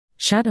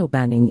Shadow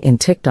banning in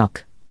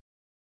TikTok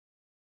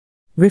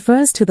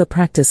refers to the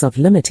practice of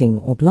limiting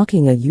or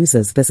blocking a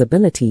user's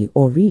visibility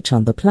or reach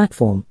on the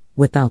platform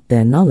without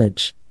their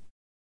knowledge.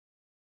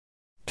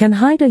 Can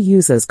hide a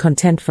user's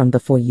content from the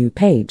For You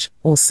page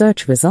or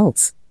search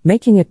results,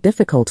 making it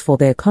difficult for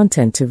their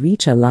content to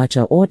reach a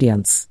larger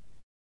audience.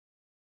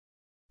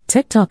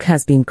 TikTok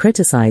has been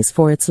criticized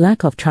for its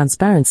lack of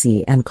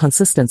transparency and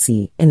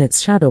consistency in its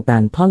shadow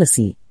ban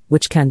policy,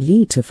 which can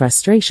lead to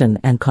frustration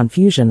and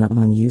confusion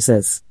among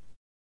users.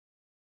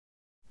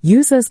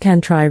 Users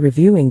can try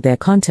reviewing their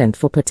content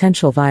for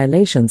potential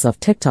violations of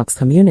TikTok's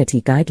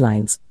community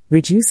guidelines,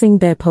 reducing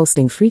their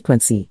posting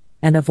frequency,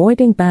 and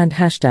avoiding banned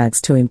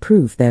hashtags to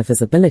improve their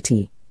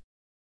visibility.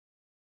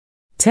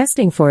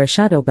 Testing for a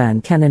shadow ban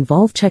can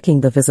involve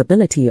checking the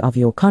visibility of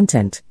your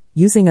content,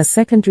 using a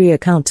secondary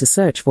account to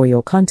search for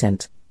your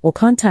content, or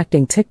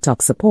contacting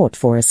TikTok support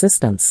for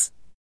assistance.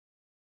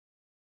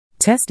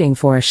 Testing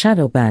for a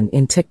shadow ban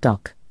in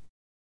TikTok.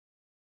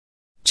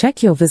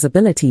 Check your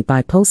visibility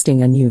by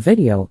posting a new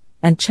video,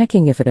 and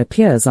checking if it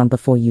appears on the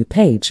For You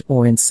page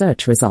or in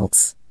search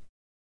results.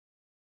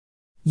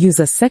 Use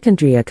a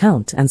secondary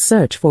account and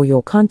search for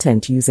your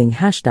content using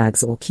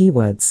hashtags or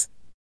keywords.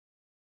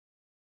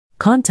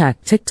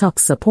 Contact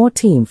TikTok's support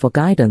team for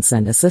guidance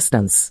and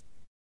assistance.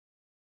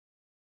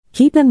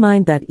 Keep in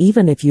mind that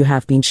even if you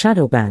have been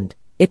shadow banned,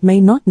 it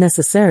may not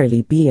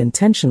necessarily be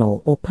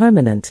intentional or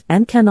permanent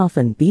and can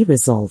often be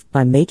resolved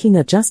by making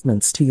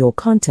adjustments to your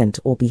content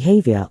or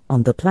behavior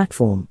on the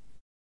platform.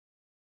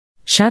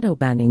 Shadow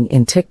banning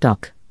in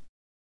TikTok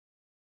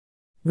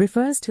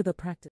refers to the practice